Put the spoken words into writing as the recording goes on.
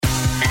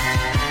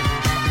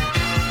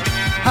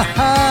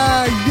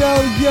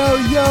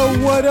Yo,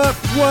 what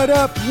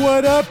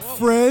up,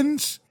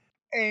 friends?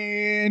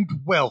 And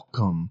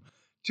welcome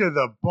to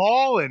the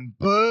Ball and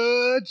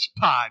Buds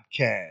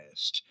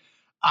podcast.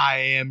 I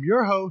am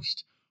your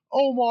host,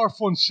 Omar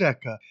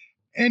Fonseca,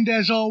 and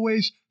as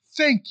always,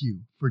 thank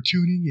you for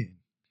tuning in.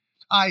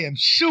 I am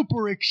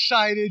super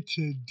excited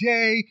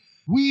today.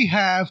 We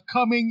have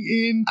coming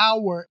in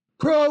our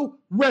pro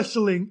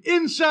wrestling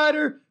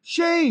insider,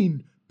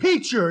 Shane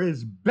Peacher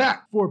is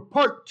back for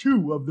part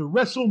 2 of the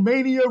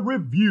Wrestlemania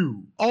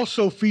review.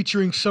 Also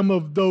featuring some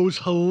of those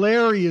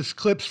hilarious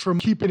clips from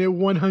Keeping It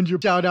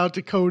 100. Shout out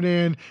to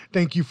Conan.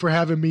 Thank you for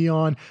having me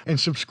on, and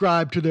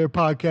subscribe to their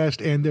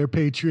podcast and their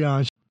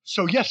Patreon.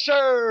 So yes,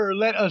 sir,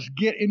 let us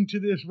get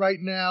into this right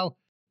now.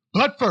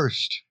 But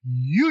first,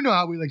 you know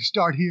how we like to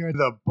start here,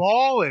 the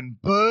Ball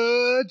and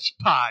Buds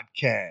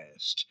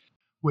podcast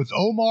with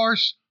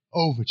Omar's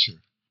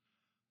Overture.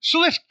 So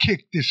let's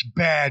kick this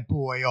bad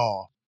boy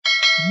off.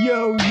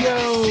 Yo.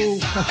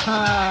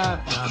 I'm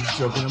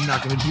joking. I'm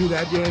not going to do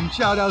that again.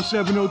 Shout out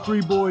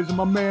 703 Boys and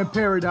my man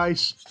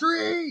Paradise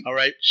Street. All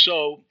right.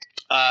 So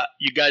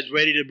you guys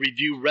ready to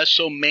review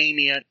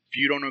WrestleMania? If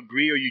you don't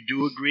agree or you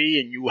do agree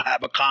and you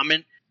have a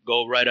comment,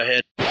 go right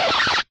ahead.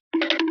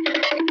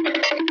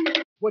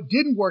 What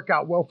didn't work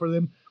out well for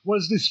them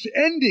was this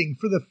ending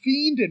for The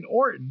Fiend and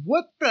Orton.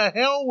 What the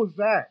hell was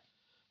that?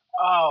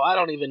 Oh, I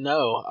don't even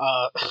know.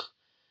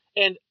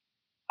 And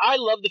I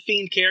love the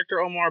Fiend character,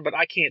 Omar, but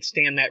I can't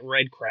stand that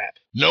red crap.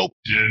 Nope.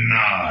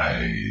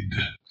 Denied.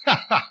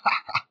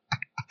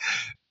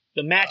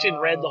 The match in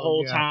red the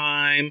whole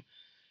time.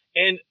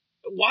 And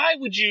why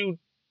would you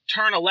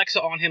turn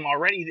Alexa on him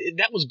already?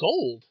 That was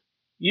gold.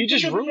 You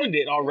just ruined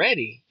it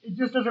already. It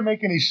just doesn't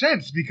make any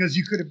sense because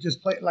you could have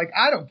just played, like,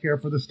 I don't care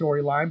for the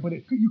storyline, but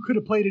you could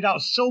have played it out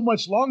so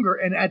much longer.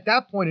 And at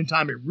that point in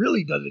time, it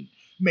really doesn't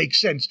make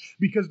sense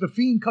because the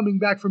Fiend coming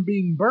back from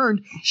being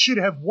burned should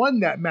have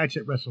won that match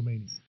at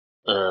WrestleMania.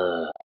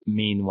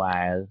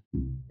 Meanwhile.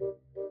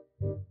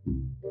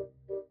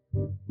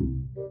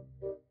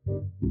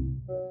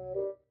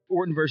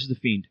 Orton versus the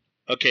Fiend.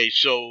 Okay,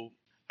 so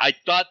I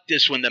thought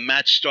this when the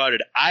match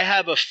started. I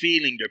have a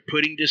feeling they're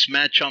putting this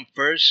match on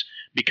first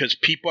because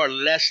people are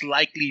less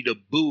likely to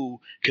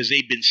boo because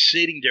they've been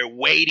sitting there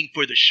waiting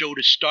for the show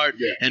to start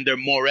and they're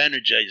more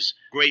energized.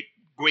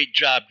 Great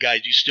job,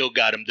 guys. You still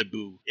got them to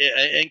boo.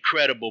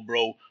 Incredible,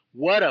 bro.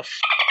 What a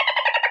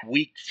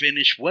weak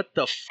finish. What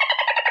the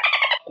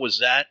was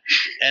that?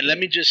 And let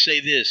me just say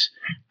this.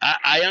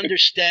 I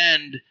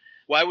understand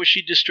why would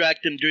she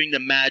distract him during the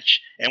match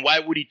and why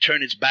would he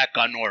turn his back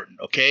on Orton,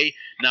 okay?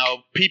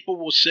 Now, people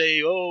will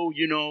say,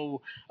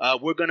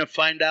 we're going to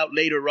find out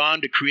later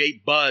on to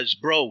create buzz.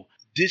 Bro,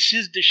 this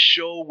is the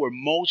show where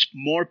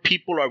more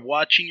people are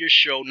watching your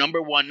show,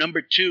 number one.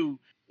 Number two,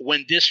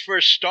 when this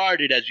first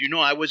started, as you know,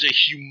 I was a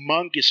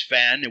humongous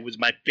fan. It was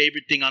my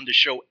favorite thing on the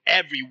show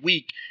every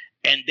week,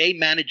 and they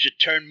managed to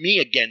turn me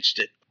against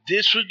it.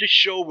 This was the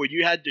show where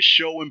you had the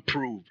show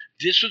improve.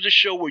 This was the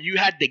show where you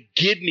had to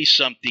give me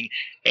something,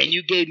 and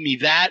you gave me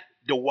that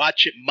to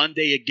watch it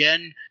Monday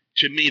again.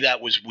 To me, that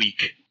was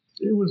weak.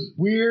 It was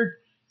weird,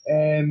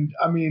 and,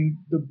 I mean,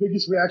 the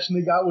biggest reaction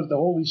they got was the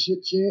holy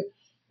shit chant,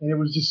 and it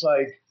was just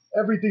like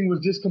everything was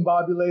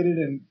discombobulated,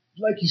 and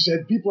like you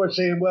said, people are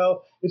saying,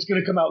 well, it's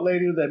going to come out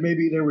later that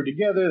maybe they were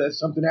together, that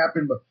something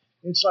happened, but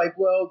it's like,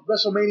 well,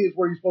 WrestleMania is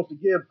where you're supposed to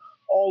give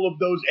all of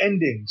those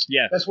endings.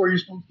 Yeah. That's where you're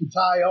supposed to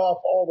tie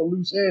off all the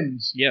loose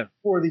ends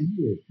for the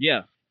year.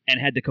 Yeah. And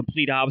had the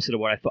complete opposite of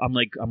what I thought. I'm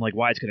like,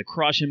 Wyatt's going to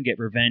crush him, get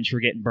revenge for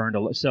getting burned.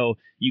 So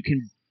you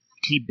can,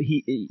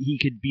 he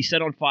could be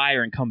set on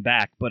fire and come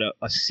back, but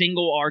a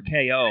single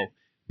RKO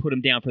put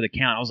him down for the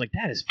count. I was like,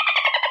 that is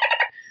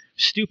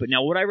stupid.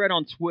 Now, what I read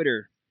on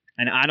Twitter,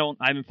 and I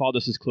haven't followed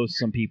this as close as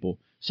some people.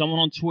 Someone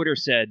on Twitter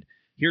said,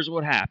 here's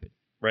what happened,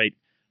 right?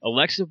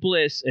 Alexa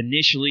Bliss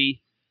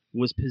initially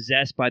was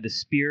possessed by the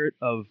spirit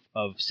of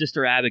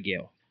Sister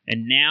Abigail.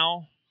 And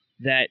now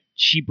that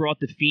she brought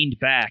the Fiend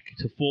back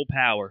to full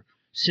power,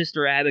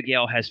 Sister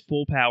Abigail has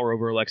full power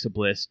over Alexa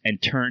Bliss and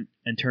turned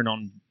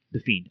on the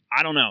Fiend.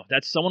 I don't know.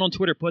 That's someone on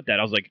Twitter put that.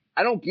 I was like,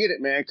 I don't get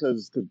it, man,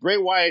 because Bray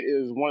Wyatt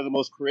is one of the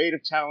most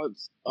creative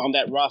talents on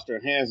that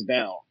roster, hands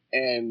down.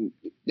 And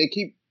they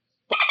keep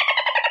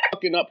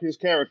fucking up his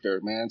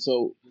character, man.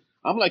 So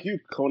I'm like you,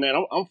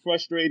 Conan. I'm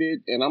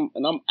frustrated, and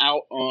I'm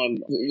out on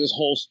this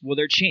whole. Well,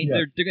 they're changing.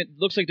 Yeah.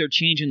 Looks like they're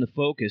changing the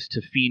focus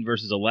to Fiend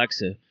versus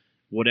Alexa,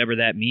 whatever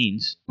that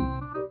means.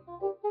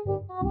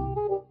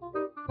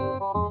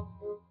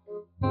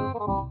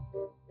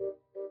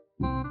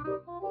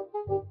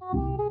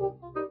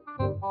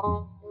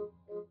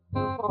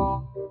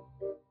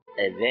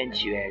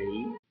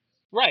 Eventually.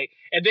 Right.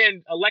 And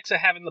then Alexa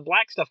having the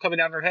black stuff coming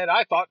down her head,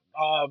 I thought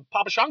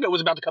Papa Shango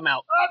was about to come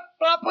out.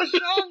 Papa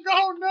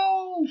Shango,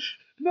 no!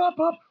 Not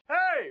Papa.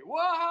 Hey,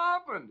 what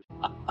happened?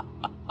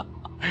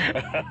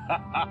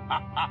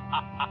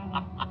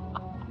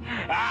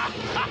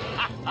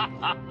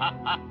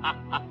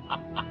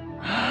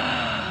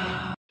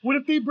 What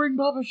if they bring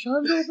Papa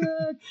Shango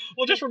back?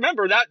 Well, just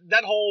remember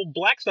that whole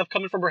black stuff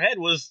coming from her head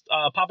was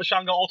Papa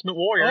Shango Ultimate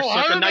Warrior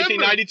circa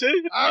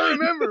 1992. I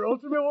remember.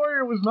 Ultimate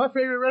Warrior was my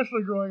favorite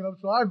wrestler growing up,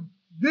 so I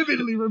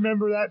vividly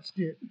remember that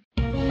skit.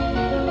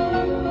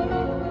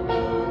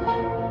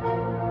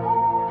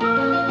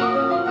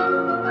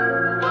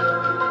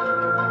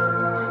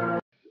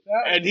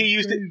 And he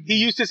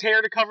used his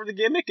hair to cover the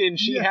gimmick, and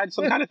she had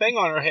some kind of thing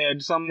on her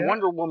head, some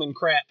Wonder Woman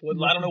crap.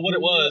 I don't know what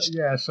it was.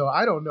 Yeah, so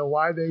I don't know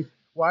why they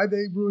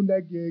ruined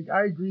that gig.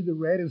 I agree the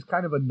red is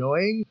kind of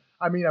annoying.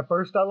 I mean, at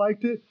first I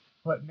liked it,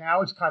 but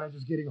now it's kind of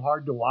just getting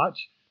hard to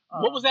watch.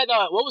 What was that?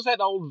 What was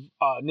that old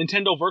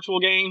Nintendo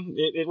virtual game?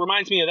 It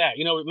reminds me of that.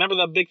 You know, remember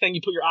the big thing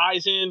you put your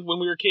eyes in when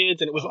we were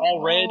kids, and it was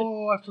all red.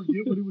 Oh, I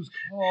forget what it was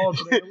called.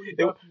 But I know what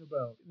you're talking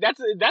about.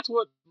 That's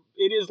what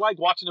it is like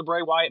watching a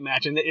Bray Wyatt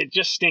match, and it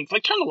just stinks.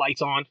 Like, turn the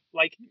lights on.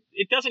 Like,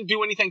 it doesn't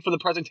do anything for the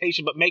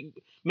presentation, but make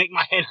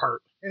my head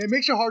hurt. And it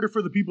makes it harder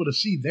for the people to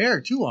see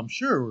there too, I'm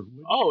sure.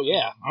 Oh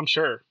yeah, I'm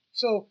sure.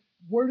 So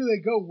where do they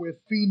go with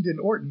Fiend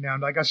and Orton now?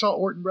 Like, I saw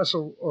Orton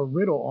wrestle or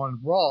Riddle on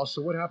Raw.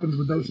 So what happens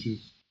with those two?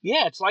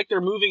 Yeah, it's like they're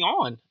moving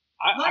on.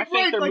 I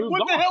think they're moving on.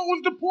 What the hell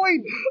was the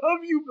point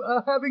of you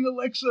having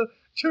Alexa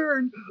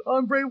turn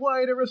on Bray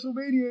Wyatt at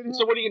WrestleMania?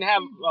 So what are you gonna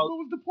have? What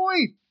was the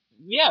point?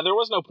 Yeah, there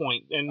was no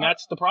point, and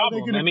that's the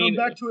problem. Are they going to come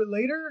back to it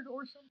later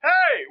or something?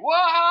 Hey, what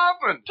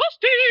happened?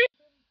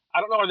 I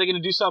don't know. Are they going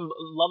to do some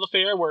love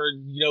affair where,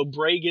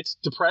 Bray gets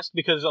depressed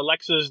because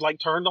Alexa's like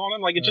turned on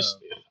him? Like, it just,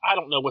 I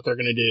don't know what they're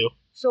going to do.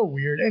 So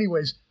weird.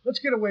 Anyways, let's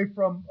get away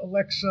from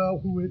Alexa,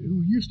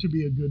 who used to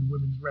be a good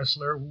women's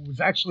wrestler, who was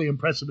actually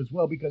impressive as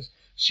well because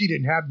she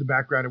didn't have the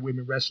background in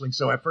women wrestling.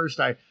 So at first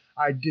I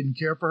didn't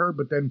care for her,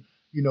 but then,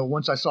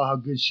 once I saw how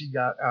good she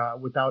got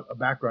without a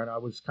background, I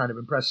was kind of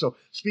impressed. So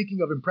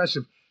speaking of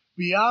impressive,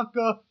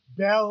 Bianca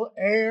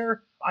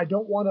Belair, I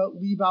don't want to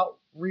leave out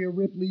Rhea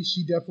Ripley.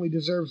 She definitely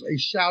deserves a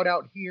shout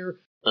out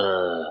here.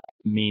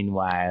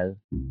 Meanwhile.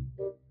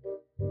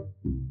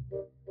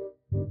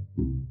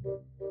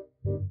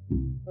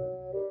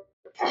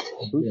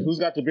 Who's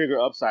got the bigger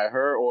upside,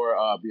 her or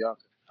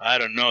Bianca? I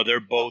don't know. They're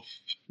both.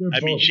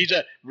 Mean,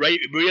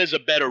 Rhea's a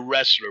better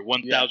wrestler,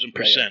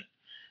 1,000%.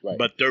 Right.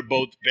 But they're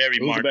both very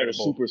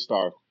marketable. Who's a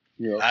better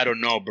superstar? I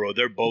don't know, bro.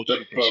 They're both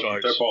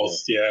superstars. They're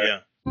both, yeah.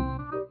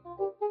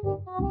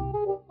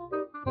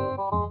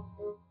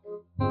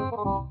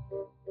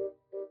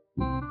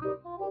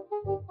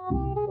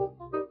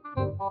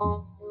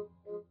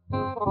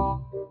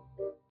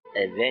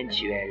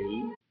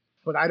 Eventually.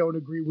 But I don't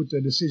agree with the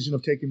decision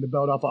of taking the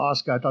belt off of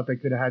Asuka. I thought they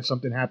could have had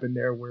something happen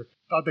there where I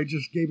thought they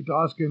just gave it to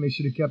Asuka and they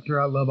should have kept her.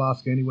 I love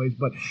Asuka anyways.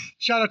 But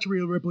shout out to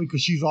Rhea Ripley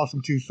because she's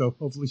awesome too. So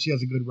hopefully she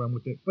has a good run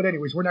with it. But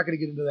anyways, we're not going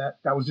to get into that.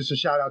 That was just a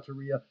shout out to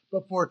Rhea.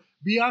 But for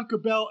Bianca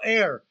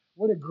Belair,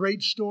 what a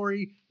great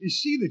story. Is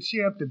she the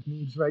champ that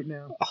needs right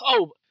now?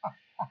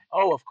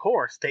 Oh, of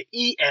course. The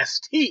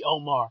EST,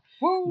 Omar.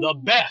 Woo. The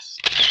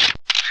best.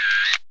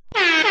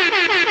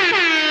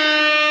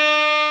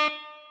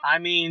 I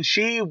mean,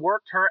 she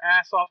worked her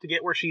ass off to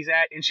get where she's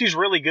at, and she's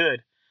really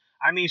good.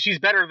 I mean, she's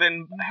better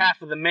than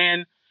half of the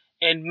men.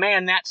 And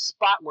man, that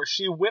spot where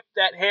she whipped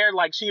that hair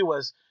like she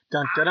was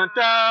dun dun dun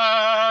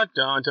dun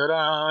dun dun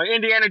dun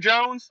Indiana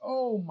Jones.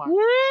 Oh my!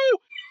 Woo!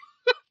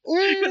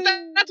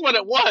 That's what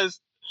it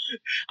was.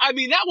 I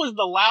mean, that was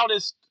the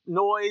loudest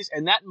noise,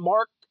 and that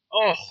marked.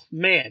 Oh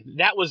man,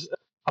 that was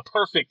a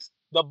perfect.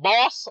 The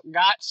boss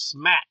got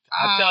smacked.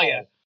 I tell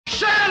you.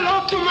 Say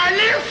hello to my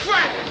little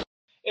friend.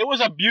 It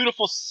was a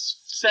beautiful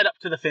setup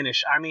to the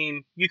finish. I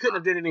mean, you couldn't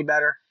have did any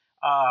better.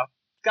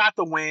 Got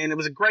the win. It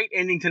was a great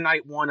ending to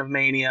night one of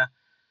Mania.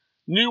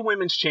 New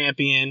women's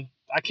champion.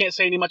 I can't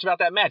say any much about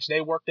that match. They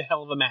worked a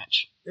hell of a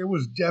match. It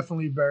was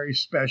definitely very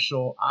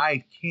special.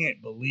 I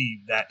can't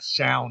believe that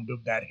sound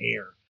of that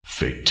hair.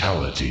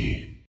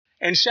 Fatality.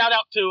 And shout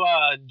out to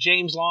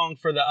James Long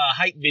for the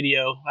hype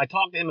video. I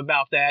talked to him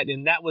about that,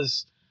 and that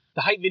was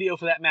the hype video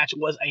for that match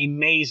was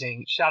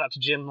amazing. Shout out to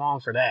Jim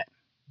Long for that.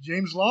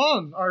 James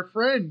Long, our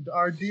friend,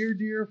 our dear,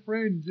 dear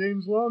friend,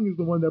 James Long is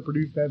the one that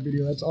produced that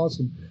video. That's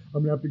awesome.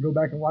 I'm going to have to go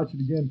back and watch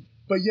it again.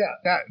 But yeah,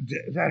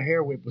 that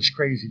hair whip was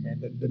crazy, man.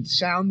 The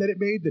sound that it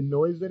made, the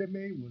noise that it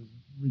made was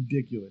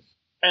ridiculous.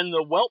 And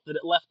the welt that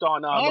it left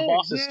on the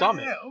boss's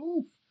stomach.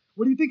 Oof.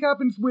 What do you think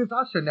happens with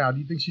Asha now? Do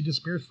you think she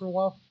disappears for a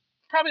while?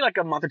 Probably like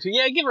a month or two.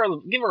 Yeah, give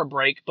her a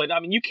break. But I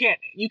mean, you can't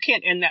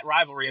end that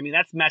rivalry. I mean,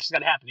 that match has got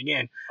to happen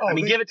again.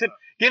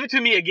 Give it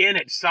to me again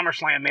at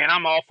SummerSlam, man.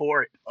 I'm all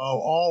for it. Oh,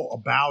 all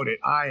about it.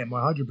 I am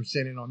 100%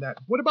 in on that.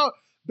 What about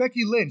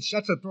Becky Lynch?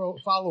 That's a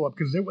follow up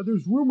because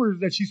there's rumors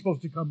that she's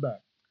supposed to come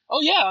back. Oh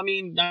yeah, I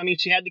mean,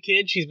 she had the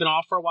kid. She's been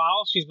off for a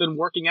while. She's been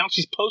working out.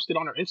 She's posted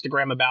on her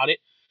Instagram about it.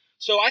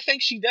 So I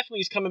think she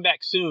definitely is coming back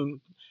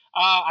soon.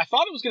 I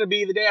thought it was going to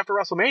be the day after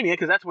WrestleMania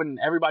because that's when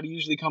everybody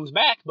usually comes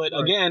back. But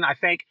again, I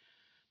think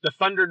the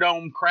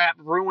Thunderdome crap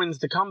ruins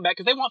the comeback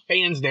because they want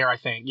fans there, I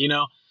think,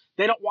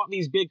 They don't want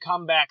these big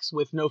comebacks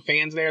with no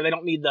fans there. They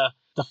don't need the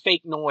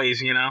fake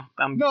noise,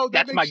 No,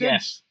 that's my sense.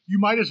 guess. You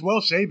might as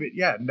well save it.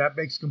 Yeah, and that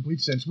makes complete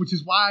sense, which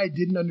is why I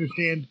didn't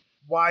understand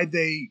why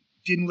they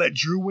didn't let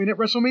Drew win at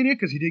WrestleMania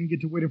because he didn't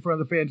get to win in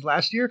front of the fans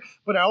last year.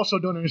 But I also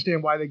don't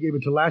understand why they gave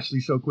it to Lashley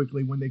so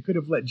quickly when they could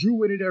have let Drew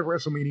win it at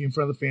WrestleMania in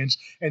front of the fans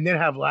and then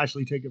have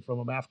Lashley take it from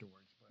him afterwards.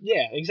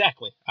 Yeah,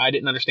 exactly. I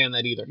didn't understand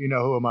that either. You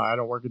know, who am I? I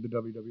don't work at the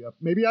WWF.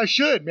 Maybe I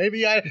should.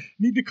 Maybe I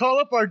need to call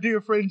up our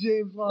dear friend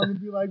James Long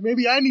and be like,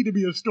 maybe I need to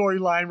be a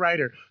storyline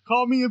writer.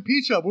 Call me and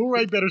Peach Up. We'll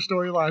write better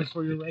storylines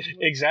for you.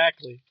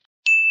 Exactly.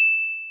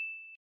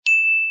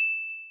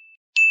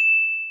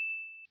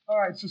 All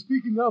right, so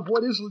speaking of,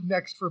 what is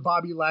next for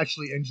Bobby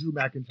Lashley and Drew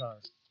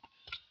McIntyre?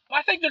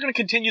 I think they're going to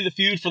continue the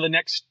feud for the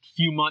next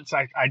few months,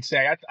 I'd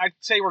say. I'd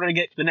say we're going to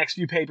get the next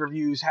few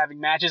pay-per-views having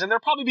matches, and there'll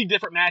probably be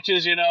different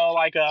matches, you know,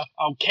 like a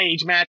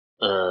cage match.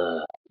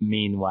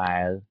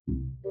 Meanwhile.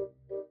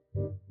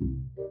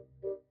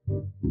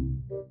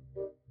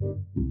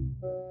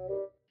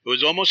 It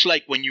was almost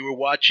like when you were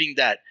watching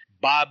that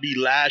Bobby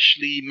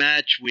Lashley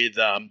match with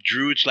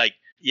Drew. It's like,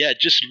 yeah, it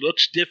just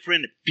looks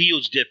different. It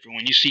feels different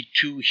when you see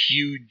two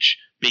huge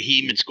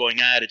behemoths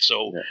going at it.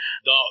 So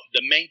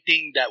the main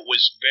thing that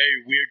was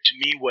very weird to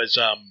me was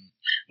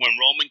when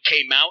Roman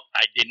came out,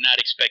 I did not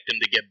expect him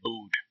to get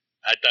booed.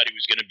 I thought he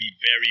was going to be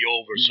very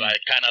over. So I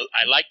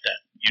liked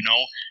that, you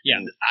know?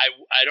 Yeah. And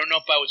I don't know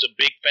if I was a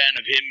big fan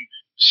of him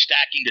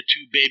stacking the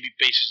two baby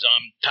faces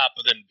on top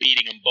of them,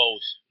 beating them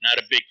both. Not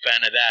a big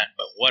fan of that,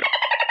 but what a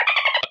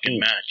fucking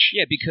match.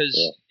 Yeah, because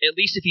at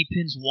least if he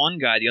pins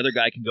one guy, the other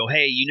guy can go,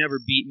 hey, you never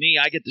beat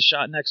me, I get the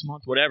shot next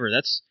month, whatever.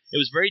 It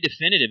was very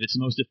definitive. It's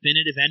the most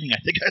definitive ending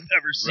I think I've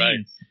ever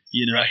seen. Right.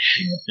 You know? Right.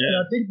 And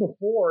I think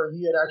before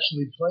he had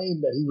actually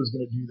claimed that he was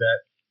going to do that.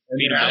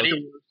 And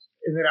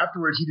then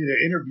afterwards he did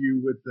an interview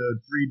with the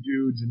three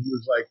dudes and he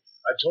was like,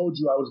 I told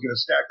you I was going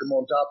to stack them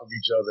on top of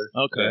each other.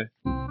 Okay.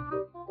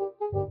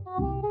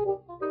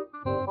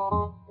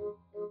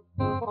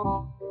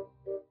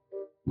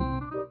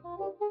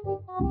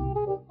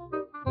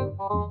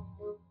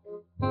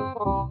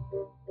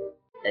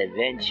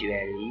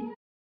 Eventually.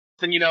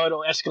 Then, you know,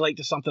 it'll escalate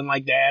to something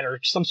like that or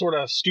some sort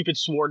of stupid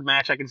sword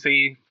match I can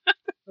see.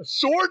 A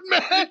sword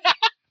match?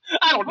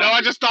 I don't know.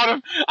 I just thought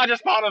of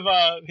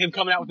him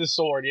coming out with his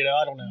sword, you know.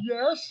 I don't know.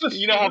 Yes.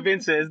 You know how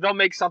Vince is. They'll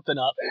make something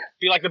up.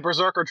 Be like the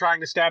Berserker trying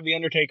to stab the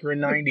Undertaker in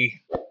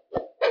 90.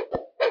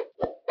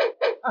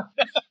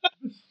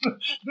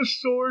 The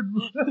sword.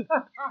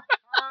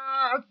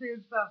 I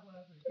can't stop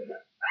laughing.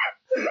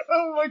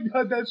 Oh my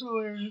god, that's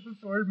hilarious! The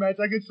sword match,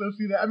 I could so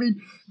see that. I mean,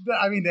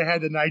 they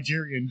had the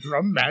Nigerian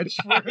drum match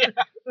for it.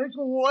 Like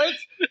what?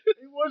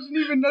 It wasn't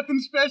even nothing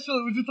special.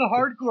 It was just a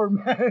hardcore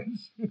match.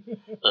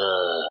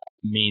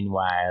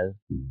 Meanwhile.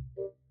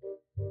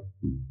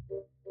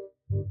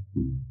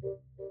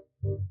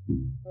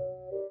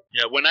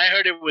 Yeah, when I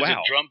heard it was a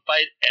drum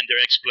fight and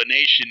their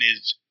explanation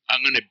is,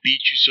 I'm going to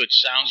beat you so it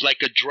sounds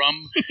like a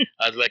drum,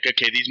 I was like,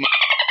 okay, these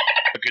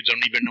motherfuckers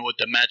don't even know what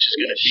the match is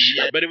going to be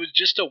yet. But it was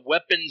just a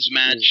weapons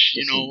match,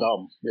 you know.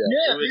 Dumb.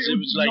 Yeah, it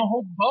was like no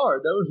whole bar.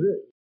 That was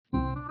it.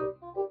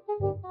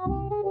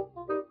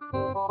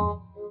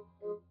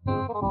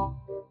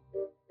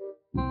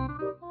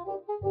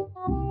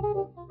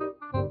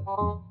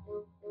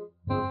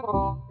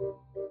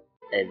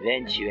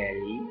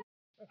 Eventually.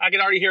 I can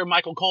already hear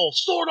Michael Cole,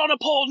 sword on a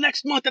pole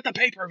next month at the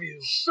pay-per-view.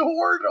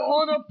 Sword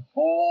on a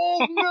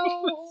pole?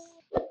 No.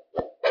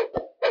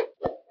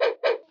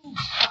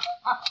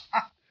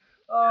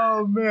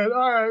 Oh, man.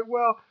 All right.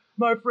 Well,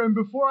 my friend,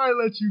 before I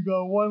let you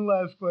go, one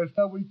last question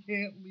that we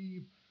can't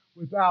leave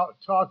without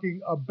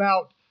talking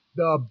about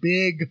the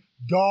big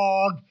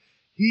dog.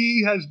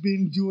 He has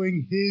been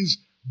doing his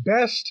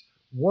best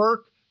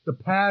work the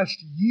past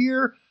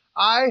year.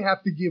 I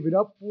have to give it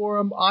up for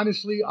him.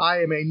 Honestly,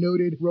 I am a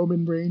noted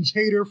Roman Reigns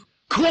hater.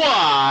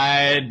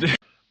 Quad!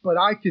 But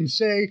I can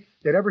say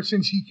that ever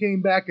since he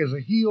came back as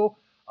a heel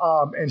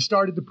and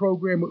started the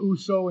program with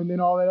Uso and then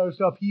all that other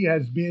stuff, he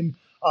has been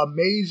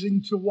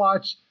amazing to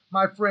watch.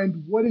 My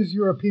friend, what is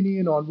your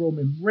opinion on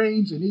Roman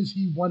Reigns, and is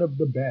he one of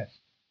the best?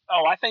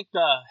 Oh, I think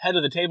the head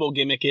of the table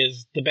gimmick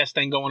is the best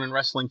thing going in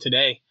wrestling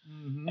today.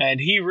 Mm-hmm. And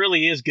he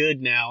really is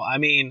good now. I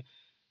mean,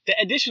 the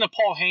addition of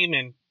Paul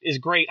Heyman is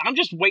great. I'm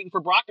just waiting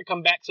for Brock to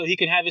come back so he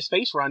can have his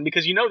face run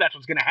because you know that's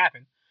what's going to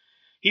happen.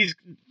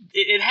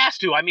 It has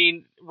to. I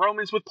mean,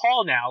 Roman's with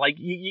Paul now. Like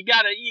you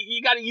gotta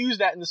use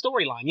that in the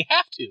storyline. You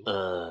have to.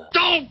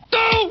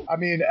 Don't. I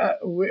mean,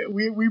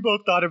 we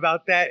both thought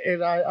about that,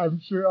 and I'm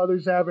sure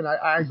others have, and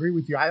I agree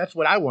with you. That's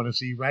what I want to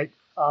see, right?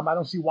 I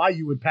don't see why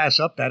you would pass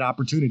up that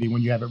opportunity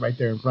when you have it right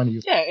there in front of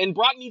you. Yeah, and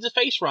Brock needs a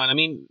face run. I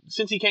mean,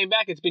 since he came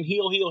back, it's been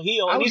heel,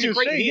 and he's a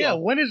great heel. Yeah,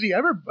 when has he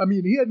ever? I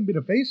mean, he hadn't been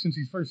a face since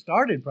he first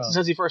started, probably.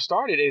 Since he first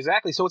started,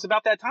 exactly. So it's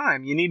about that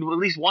time. You need at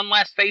least one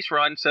last face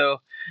run.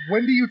 So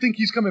when do you think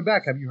he's coming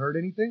back? Have you heard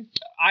anything?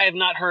 I have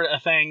not heard a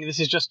thing. This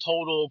is just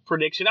total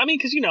prediction. I mean,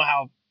 because you know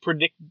how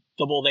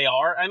predictable they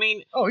are. I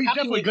mean, he's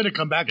definitely going to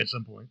come back at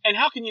some point. And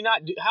how can you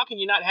not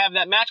have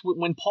that match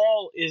when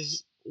Paul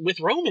is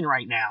with Roman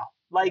right now?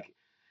 Like. Yeah.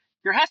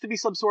 There has to be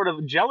some sort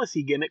of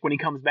jealousy gimmick when he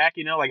comes back,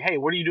 you know, like, hey,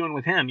 what are you doing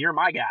with him? You're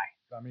my guy.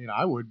 I mean,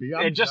 I would be.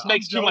 It just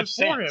makes too much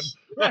sense.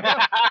 I'm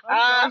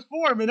jealous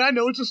for him, and I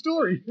know it's a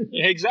story.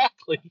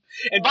 Exactly.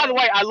 And by the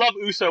way, I love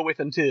Uso with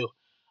him too.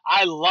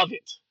 I love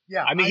it.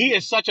 Yeah, I mean, he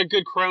is such a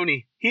good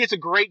crony. He is a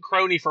great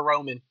crony for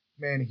Roman.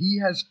 Man, he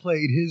has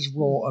played his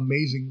role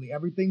amazingly.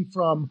 Everything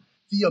from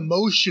the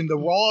emotion, the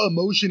raw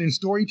emotion and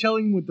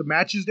storytelling with the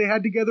matches they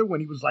had together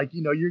when he was like,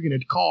 you know, you're going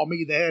to call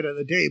me the head of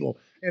the table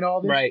and all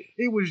this. Right.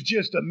 It was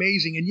just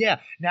amazing. And yeah,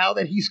 now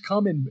that he's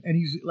coming and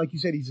he's, like you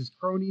said, he's his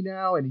crony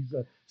now and he's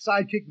a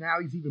sidekick now.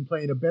 He's even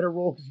playing a better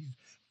role because he's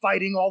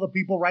fighting all the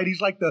people, right?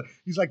 He's like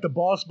the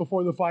boss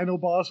before the final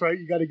boss, right?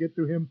 You got to get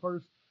through him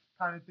first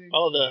kind of thing.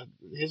 Oh,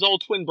 his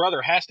old twin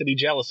brother has to be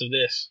jealous of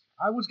this.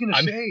 I was going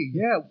to say,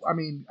 yeah. I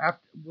mean,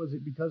 was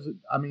it because,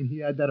 he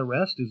had that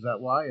arrest? Is that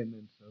why? And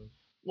then so...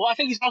 Well, I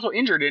think he's also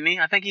injured, isn't he?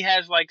 I think he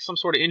has like some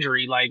sort of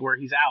injury, like where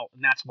he's out,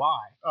 and that's why.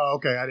 Oh,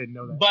 okay. I didn't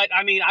know that. But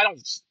I mean,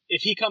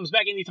 if he comes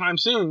back anytime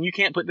soon, you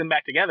can't put them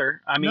back together.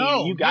 I mean,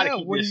 you got to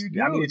keep this.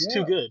 I mean, it's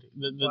too good.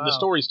 The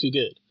story's too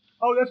good.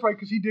 Oh, that's right,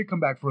 because he did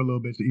come back for a little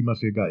bit, so he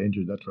must have got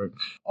injured. That's right.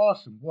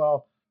 Awesome.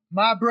 Well,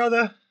 my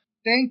brother,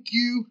 thank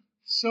you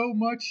so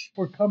much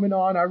for coming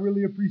on. I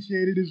really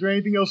appreciate it. Is there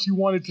anything else you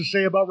wanted to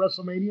say about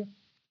WrestleMania?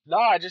 No,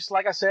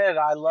 like I said,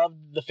 I love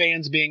the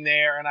fans being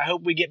there, and I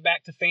hope we get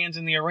back to fans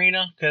in the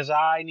arena because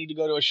I need to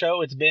go to a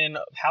show. It's been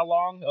how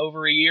long?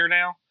 Over a year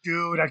now?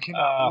 Dude, I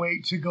cannot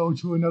wait to go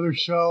to another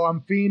show.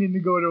 I'm fiending to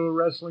go to a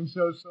wrestling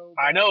show. So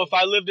I know if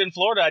I lived in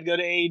Florida, I'd go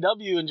to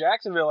AEW in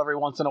Jacksonville every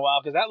once in a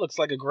while because that looks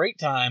like a great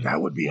time. That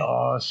would be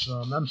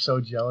awesome. I'm so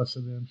jealous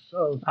of them.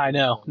 I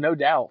know, no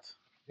doubt.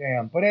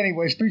 Damn. But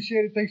anyways,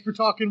 appreciate it. Thanks for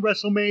talking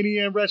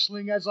WrestleMania and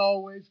wrestling as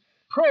always.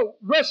 Pro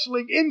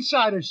Wrestling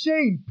Insider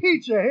Shane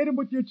Pizza. Hit him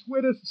with your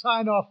Twitter.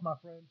 Sign off, my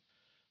friend.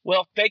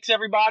 Well, thanks,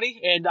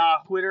 everybody. And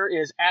Twitter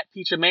is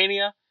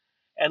 @PizzaMania.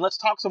 And let's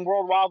talk some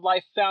World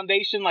Wildlife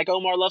Foundation like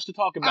Omar loves to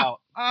talk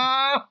about.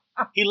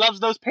 He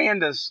loves those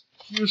pandas.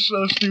 You're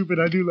so stupid.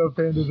 I do love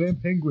pandas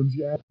and penguins,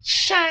 yeah.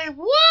 Say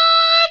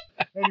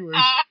what? Anyways,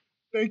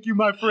 thank you,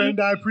 my friend.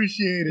 I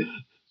appreciate it.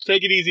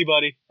 Take it easy,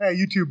 buddy. Hey,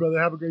 you too, brother.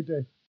 Have a great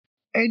day.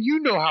 And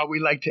you know how we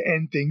like to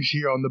end things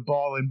here on the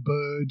Ball and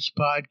Buds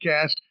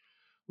podcast.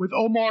 With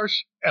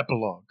Omar's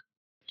Epilogue.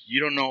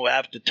 You don't know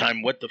half the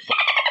time what the fuck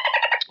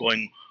is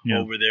going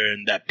over there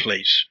in that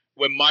place.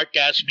 When Mark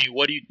asked me,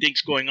 what do you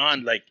think's going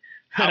on? Like,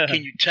 how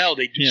can you tell?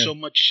 They do so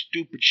much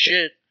stupid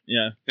shit.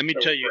 Yeah. Let me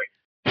tell you.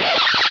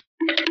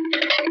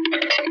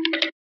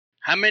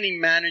 How many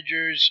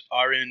managers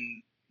are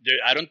in there?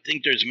 I don't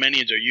think there's many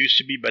as there used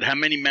to be, but how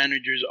many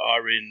managers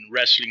are in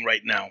wrestling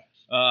right now?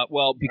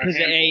 Well, because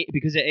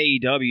of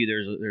AEW,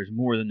 there's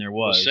more than there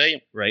was. Well, say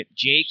it. Right.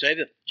 Jake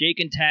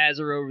and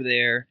Taz are over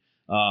there.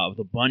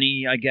 The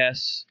Bunny, I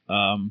guess.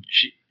 I'm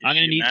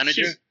gonna need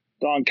manager.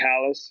 Don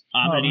Callis.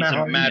 I'm gonna need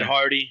some Matt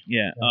Hardy.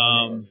 Yeah.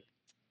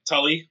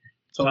 Tully.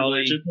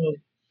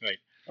 Right.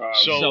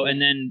 So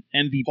and then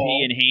MVP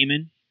Paul. and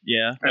Heyman.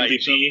 Yeah.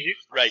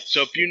 MVP.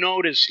 So if you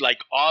notice, like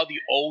all the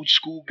old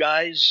school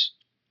guys,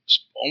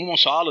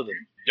 almost all of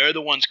them. They're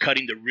the ones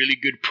cutting the really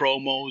good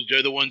promos.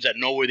 They're the ones that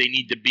know where they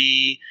need to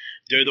be.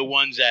 They're the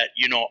ones that,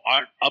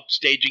 aren't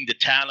upstaging the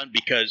talent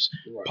because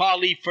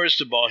Paulie,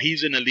 first of all,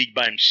 he's in a league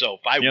by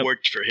himself. I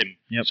worked for him.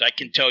 So I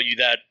can tell you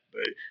that,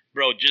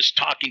 bro, just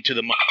talking to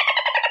the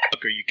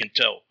motherfucker, you can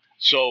tell.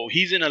 So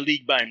he's in a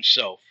league by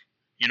himself,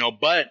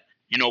 but,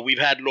 we've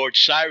had Lord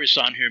Cyrus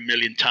on here a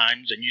million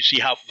times and you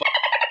see how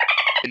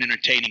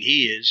entertaining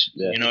he is.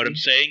 You know what I'm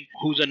saying?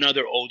 Who's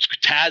another old school?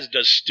 Taz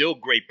does still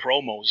great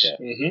promos.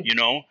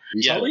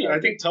 Tully, I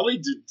think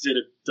Tully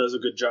does a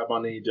good job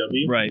on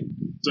AEW. Right.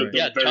 So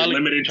very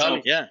limited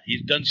Tully, yeah,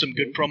 he's done some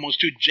good promos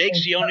too.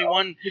 Jake's the only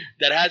one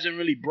that hasn't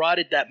really brought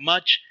it that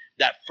much.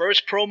 That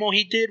first promo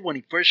he did when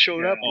he first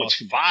showed up was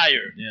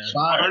fire. Yeah.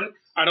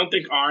 I don't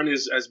think Arn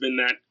has been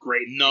that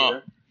great. No,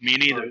 either. Me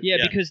neither. Yeah,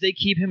 because they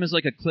keep him as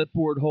like a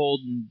clipboard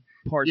holding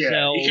Parcells.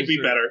 Yeah, he could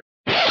be better.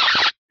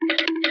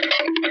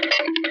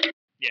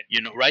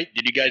 Yeah, right?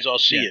 Did you guys all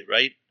see it,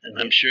 right? And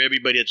I'm sure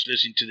everybody that's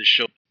listening to the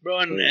show. Bro,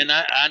 and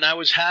I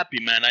was happy,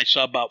 man. I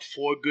saw about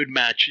 4 good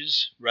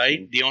matches,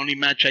 right? The only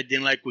match I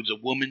didn't like was a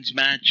women's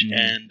match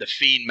and the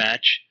Fiend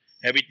match.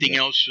 Everything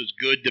else was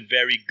good to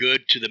very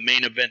good to the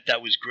main event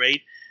that was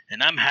great.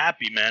 And I'm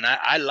happy, man.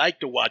 I like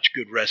to watch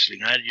good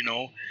wrestling. I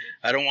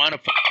don't want to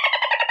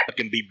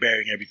fucking be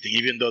bearing everything,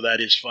 even though that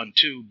is fun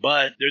too.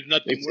 But there's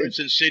nothing worse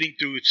than sitting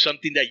through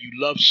something that you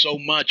love so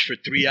much for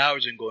 3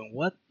 hours and going,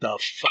 what the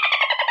fuck?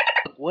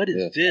 What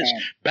is this?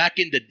 Back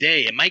in the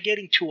day. Am I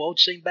getting too old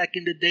saying back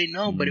in the day?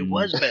 No, but it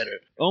was better.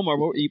 Omar,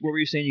 what were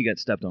you saying? You got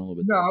stepped on a little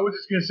bit. No, I was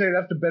just going to say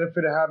that's the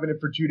benefit of having it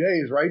for 2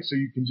 days, right? So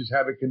you can just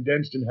have it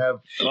condensed and have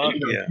a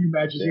few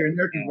matches here and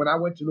there. Because when I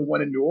went to the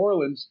one in New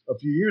Orleans a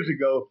few years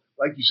ago,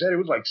 like you said, it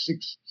was like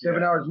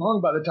 6-7 hours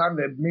long. By the time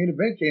the main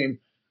event came,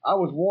 I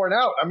was worn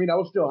out. I mean, I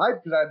was still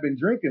hyped because I had been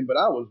drinking, but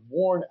I was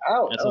worn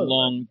out. That's a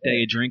long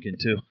day of drinking,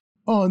 too.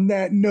 On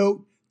that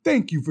note,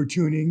 thank you for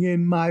tuning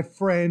in, my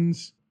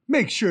friends.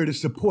 Make sure to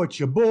support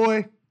your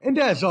boy. And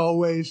as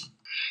always,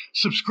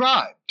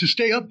 subscribe to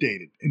stay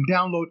updated and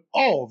download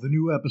all the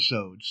new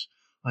episodes.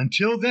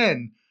 Until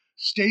then,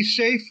 stay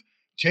safe,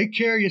 take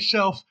care of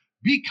yourself,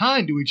 be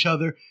kind to each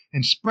other,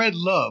 and spread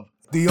love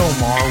the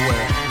Omar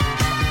way.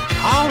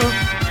 Holla,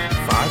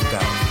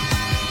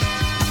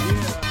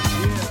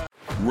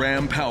 5,000.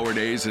 Ram Power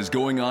Days is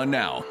going on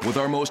now with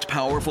our most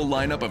powerful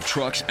lineup of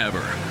trucks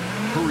ever.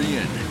 Hurry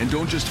in and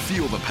don't just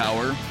feel the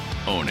power,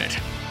 own it.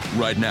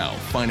 Right now,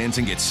 finance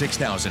and get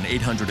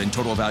 $6,800 in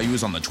total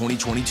values on the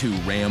 2022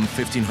 Ram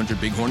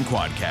 1500 Bighorn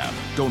Quad Cab.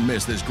 Don't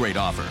miss this great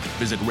offer.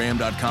 Visit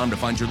ram.com to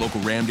find your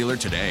local Ram dealer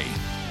today.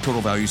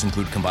 Total values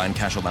include combined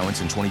cash allowance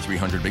and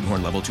 2,300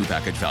 Bighorn Level 2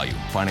 package value.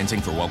 Financing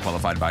for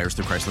well-qualified buyers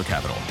through Chrysler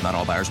Capital. Not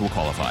all buyers will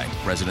qualify.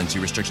 Residency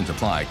restrictions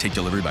apply. Take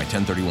delivery by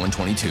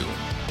 10/31/22.